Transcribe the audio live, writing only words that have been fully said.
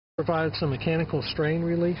Provided some mechanical strain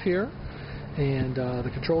relief here, and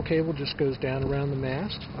the control cable just goes down around the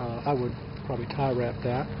mast. I would probably tie wrap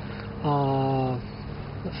that.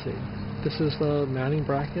 Let's see. This is the mounting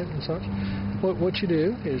bracket and such. What you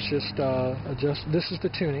do is just adjust. This is the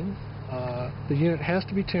tuning. The unit has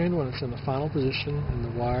to be tuned when it's in the final position and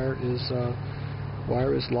the wire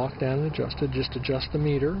is locked down and adjusted. Just adjust the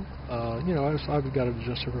meter. I've got an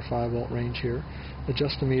adjuster for 5-volt range here.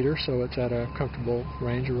 Adjust the meter so it's at a comfortable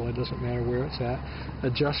range. It really doesn't matter where it's at.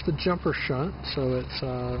 Adjust the jumper shunt so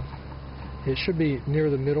it should be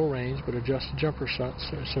near the middle range, but adjust the jumper shunt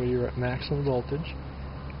so you're at maximum voltage.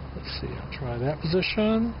 Let's see, I'll try that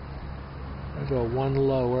position. I'll go one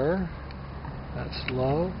lower. That's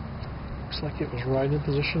low. Looks like it was right in the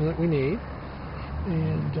position that we need.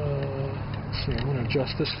 And let's see, I'm going to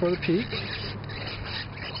adjust this for the peak.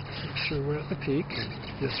 Make sure we're at the peak.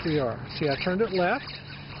 Yes, we are. See, I turned it left.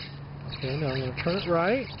 Okay, now I'm going to turn it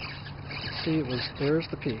right. See, there's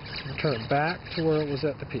the peak. I'm going to turn it back to where it was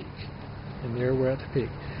at the peak. And there we're at the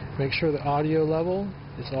peak. Make sure the audio level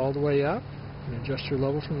is all the way up. And adjust your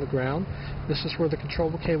level from the ground. This is where the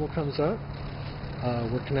controllable cable comes up.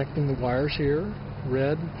 We're connecting the wires here.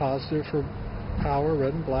 Red, positive for power,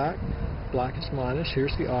 red and black. Black is minus.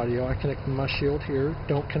 Here's the audio. I connected my shield here.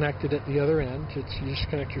 Don't connect it at the other end. You just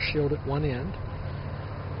connect your shield at one end.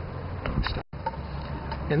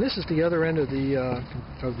 And this is the other end of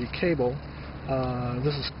the cable.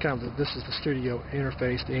 This is the studio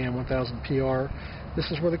interface, the AM1000 PR.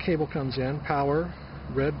 This is where the cable comes in. Power,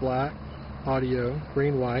 red, black. Audio,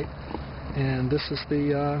 green, white, and this is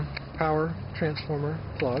the power transformer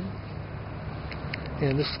plug,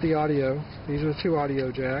 and this is the audio. These are the two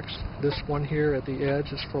audio jacks. This one here at the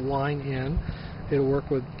edge is for line in. It'll work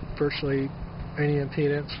with virtually any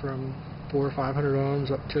impedance from 400 or 500 ohms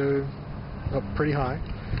up pretty high,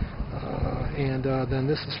 and then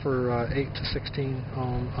this is for 8 to 16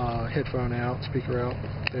 ohm headphone out, speaker out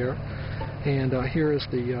there, and here is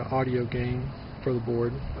the audio gain for the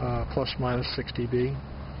board, plus minus 6 dB,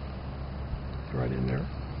 right in there.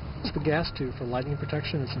 It's the gas tube for lightning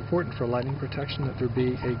protection. It's important for lightning protection that there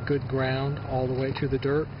be a good ground all the way to the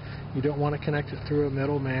dirt. You don't want to connect it through a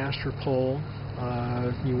metal mast or pole.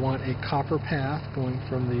 You want a copper path going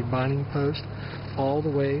from the binding post all the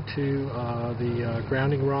way to the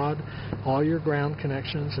grounding rod. All your ground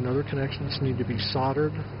connections and other connections need to be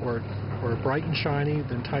soldered or bright and shiny,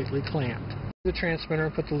 then tightly clamped. The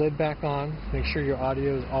transmitter, put the lid back on, make sure your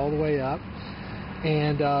audio is all the way up,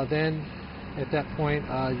 and then at that point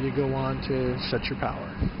you go on to set your power.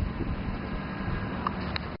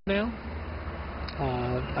 Now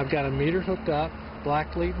I've got a meter hooked up,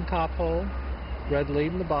 black lead in top hole, red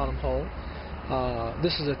lead in the bottom hole.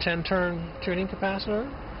 This is a 10-turn tuning capacitor.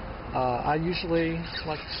 I usually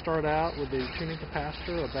like to start out with the tuning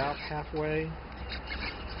capacitor about halfway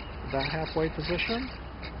position.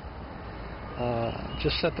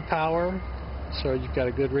 Just set the power so you've got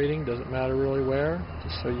a good reading. Doesn't matter really where,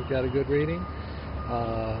 just so you've got a good reading.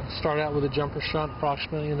 Start out with a jumper shunt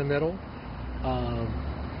approximately in the middle.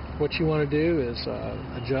 What you want to do is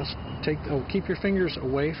keep your fingers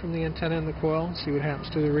away from the antenna and the coil. See what happens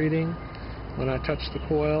to the reading. When I touch the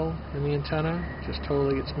coil and the antenna, just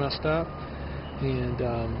totally gets messed up. And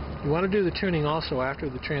you want to do the tuning also after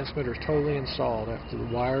the transmitter is totally installed, after the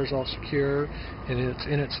wire is all secure and it's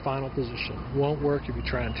in its final position. It won't work if you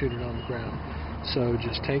try and tune it on the ground. So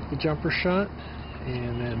just take the jumper shunt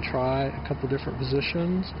and then try a couple different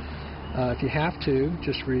positions. If you have to,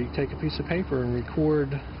 just take a piece of paper and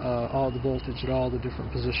record all the voltage at all the different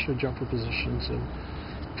jumper positions, and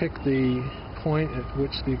pick the point at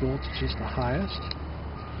which the voltage is the highest.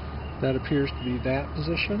 That appears to be that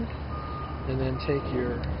position. And then take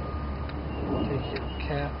your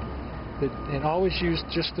cap, and always use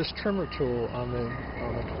just this trimmer tool on the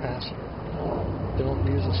capacitor. Don't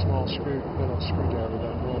use a small metal screwdriver,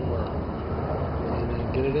 that won't work. And then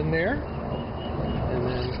get it in there, and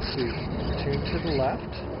then tune to the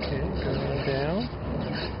left. Okay, going down,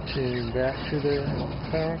 tune back to the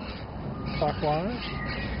counterclockwise.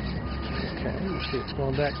 Okay, you see it's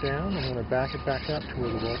going back down. I'm going to back it back up to where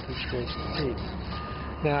the voltage goes to the peak.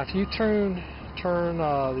 Now, if you turn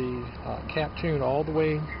the cap tune all the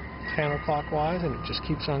way counterclockwise and it just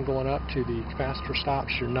keeps on going up to the capacitor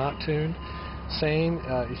stops, you're not tuned. Same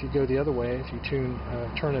if you go the other way. If you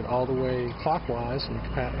turn it all the way clockwise and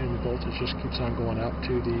the voltage just keeps on going up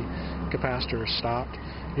to the capacitor is stopped,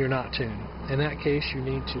 you're not tuned. In that case, you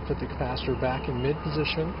need to put the capacitor back in mid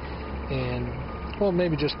position and, well,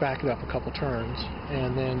 maybe just back it up a couple turns,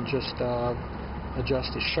 and then just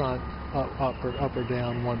adjust the shunt up or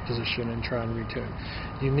down one position and try and retune.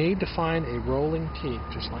 You need to find a rolling peak,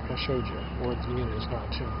 just like I showed you, where the unit is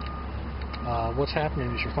not tuned. What's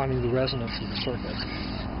happening is you're finding the resonance of the circuit.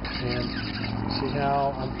 And see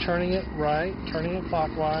how I'm turning it right, turning it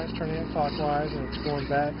clockwise, and it's going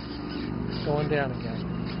back, going down again.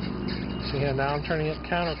 See how now I'm turning it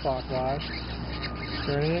counterclockwise,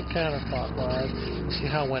 See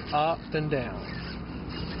how it went up and down.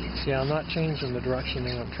 See how I'm not changing the direction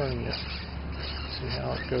that I'm turning it. See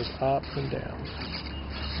how it goes up and down.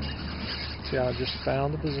 See how I just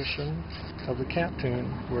found the position of the cap tune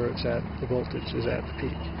where it's at, the voltage is at the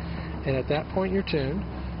peak. And at that point you're tuned.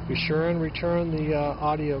 Be sure and return the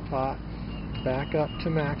audio pot back up to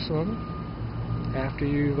maximum after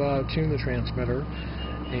you've tuned the transmitter.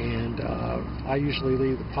 And I usually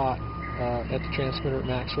leave the pot at the transmitter at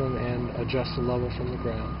maximum and adjust the level from the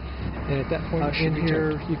ground. And at that point in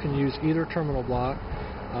here you can use either terminal block.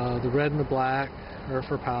 The red and the black are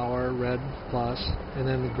for power, red plus, and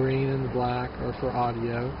then the green and the black are for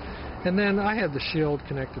audio. And then I have the shield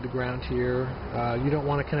connected to ground here. You don't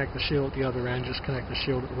want to connect the shield at the other end, just connect the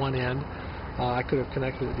shield at one end. I could have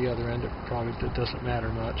connected it at the other end, it probably doesn't matter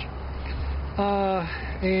much.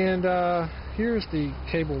 Here's the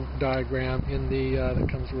cable diagram in the that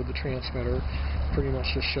comes with the transmitter. Pretty much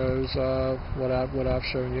just shows what I've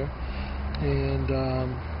shown you. And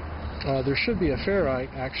there should be a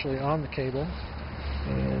ferrite actually on the cable,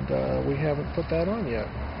 and we haven't put that on yet.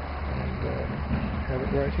 And have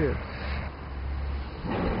it right here.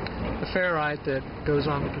 The ferrite that goes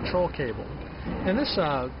on the control cable. And this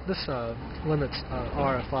limits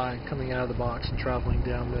RFI coming out of the box and traveling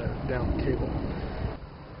down the cable.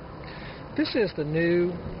 This is the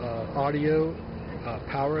new audio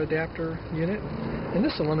power adapter unit, and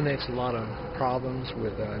this eliminates a lot of problems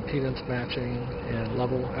with impedance matching and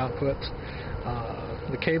level outputs.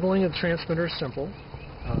 The cabling of the transmitter is simple.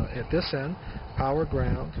 At this end, power,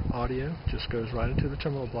 ground, audio just goes right into the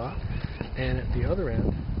terminal block, and at the other end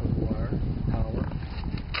of the wire, power,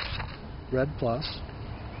 red plus,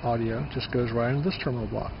 audio just goes right into this terminal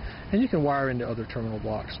block. And you can wire into other terminal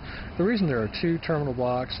blocks. The reason there are two terminal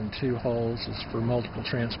blocks and two holes is for multiple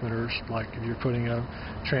transmitters. Like if you're putting a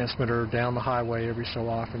transmitter down the highway every so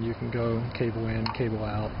often, you can go cable in, cable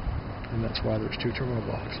out, and that's why there's two terminal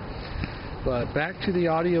blocks. But back to the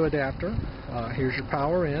audio adapter. Here's your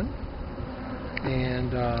power in,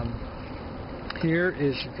 and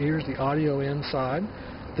here's the audio inside.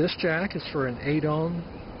 This jack is for an 8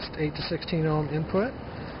 to 16 ohm input,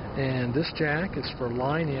 and this jack is for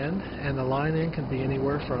line in, and the line in can be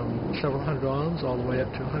anywhere from several hundred ohms all the way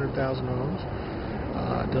up to 100,000 ohms.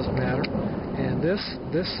 It doesn't matter. And this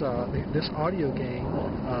audio gain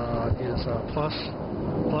is plus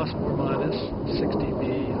or minus 6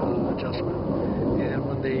 dB adjustment. And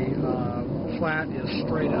when the flat is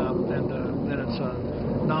straight up, then it's a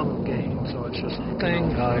nominal gain. So it's just a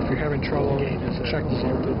thing. If you're having trouble, check the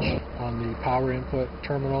voltage on the power input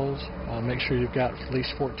terminals. Make sure you've got at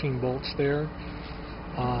least 14 volts there.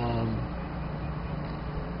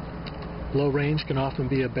 Low range can often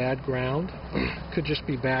be a bad ground. Could just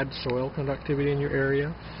be bad soil conductivity in your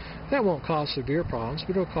area. That won't cause severe problems,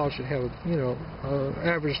 but it'll cause you to have,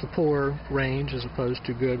 average to poor range as opposed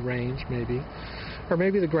to good range, maybe. Or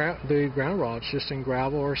maybe the ground rod's just in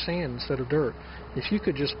gravel or sand instead of dirt. If you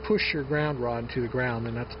could just push your ground rod to the ground,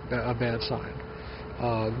 then that's a bad sign.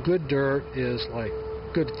 Good dirt is like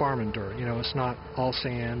good farming dirt. It's not all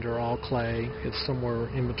sand or all clay. It's somewhere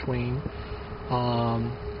in between.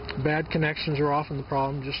 Bad connections are often the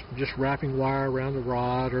problem. Just wrapping wire around the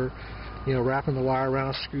rod, or wrapping the wire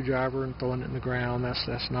around a screwdriver and throwing it in the ground.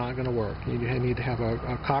 That's not going to work. You need to have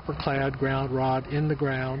a copper-clad ground rod in the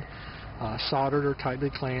ground, soldered or tightly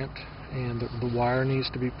clamped, and the wire needs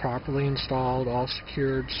to be properly installed, all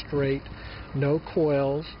secured, straight, no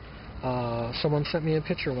coils. Someone sent me a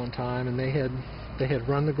picture one time, and they had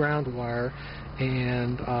run the ground wire,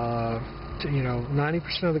 and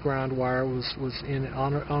 90% of the ground wire was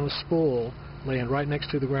on a spool laying right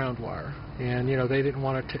next to the ground wire, and they didn't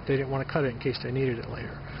want to cut it in case they needed it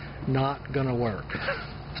later. Not gonna work.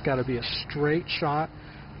 It's got to be a straight shot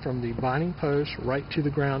from the binding post right to the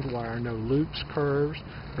ground wire. No loops, curves,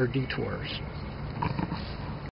 or detours.